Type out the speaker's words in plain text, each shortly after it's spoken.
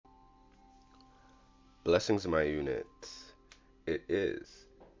Blessings, my unit. It is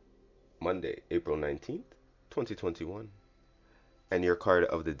Monday, April 19th, 2021. And your card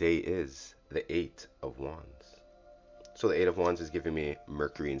of the day is the Eight of Wands. So the Eight of Wands is giving me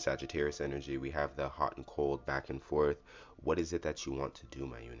Mercury and Sagittarius energy. We have the hot and cold back and forth. What is it that you want to do,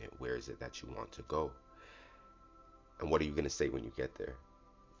 my unit? Where is it that you want to go? And what are you going to say when you get there?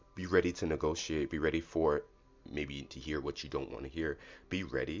 Be ready to negotiate. Be ready for maybe to hear what you don't want to hear. Be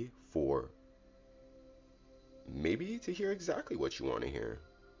ready for maybe to hear exactly what you want to hear.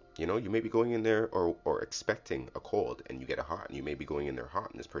 You know, you may be going in there or expecting a cold and you get a hot, and you may be going in there hot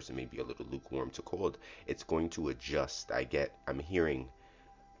and this person may be a little lukewarm to cold. It's going to adjust. I'm hearing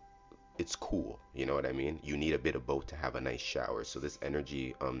it's cool. You know what I mean? You need a bit of both to have a nice shower. So this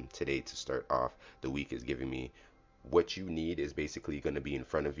energy today to start off the week is giving me what you need is basically going to be in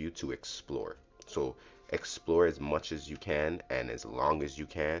front of you to explore. So explore as much as you can and as long as you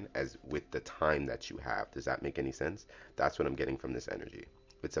can, as with the time that you have. Does that make any sense? That's what I'm getting from this energy.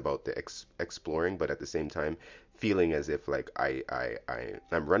 It's about the exploring, but at the same time feeling as if like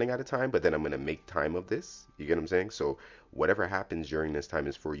I'm running out of time, but then I'm gonna make time of this. You get what I'm saying? So whatever happens during this time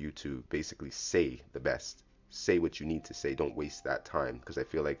is for you to basically say the best. Say what you need to say. Don't waste that time, because I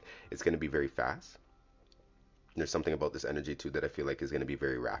feel like it's gonna be very fast. There's something about this energy too that I feel like is gonna be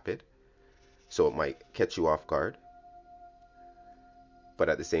very rapid. So it might catch you off guard. But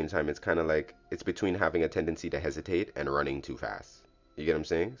at the same time, it's kind of like it's between having a tendency to hesitate and running too fast. You get what I'm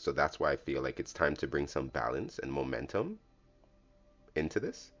saying? So that's why I feel like it's time to bring some balance and momentum into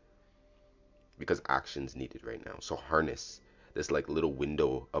this, because action's needed right now. So harness this like little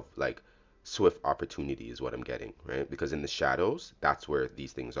window of like swift opportunity is what I'm getting, right? Because in the shadows, that's where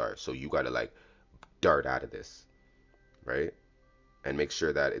these things are. So you got to like dart out of this, right? And make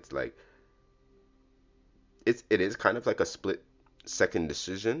sure that it's like it is kind of like a split second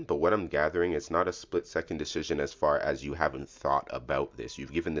decision, but what I'm gathering, it's not a split second decision as far as you haven't thought about this.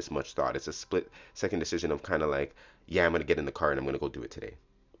 You've given this much thought. It's a split second decision of kind of like, yeah, I'm gonna get in the car and I'm gonna go do it today.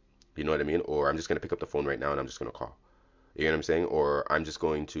 You know what I mean? Or I'm just gonna pick up the phone right now and I'm just gonna call. You know what I'm saying? Or I'm just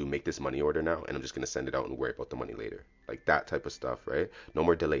going to make this money order now and I'm just gonna send it out and worry about the money later. Like that type of stuff, right? No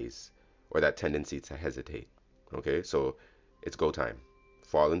more delays or that tendency to hesitate. Okay, so it's go time.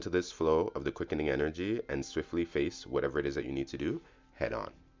 Fall into this flow of the quickening energy and swiftly face whatever it is that you need to do head on.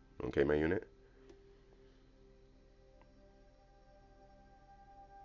 Okay, my unit?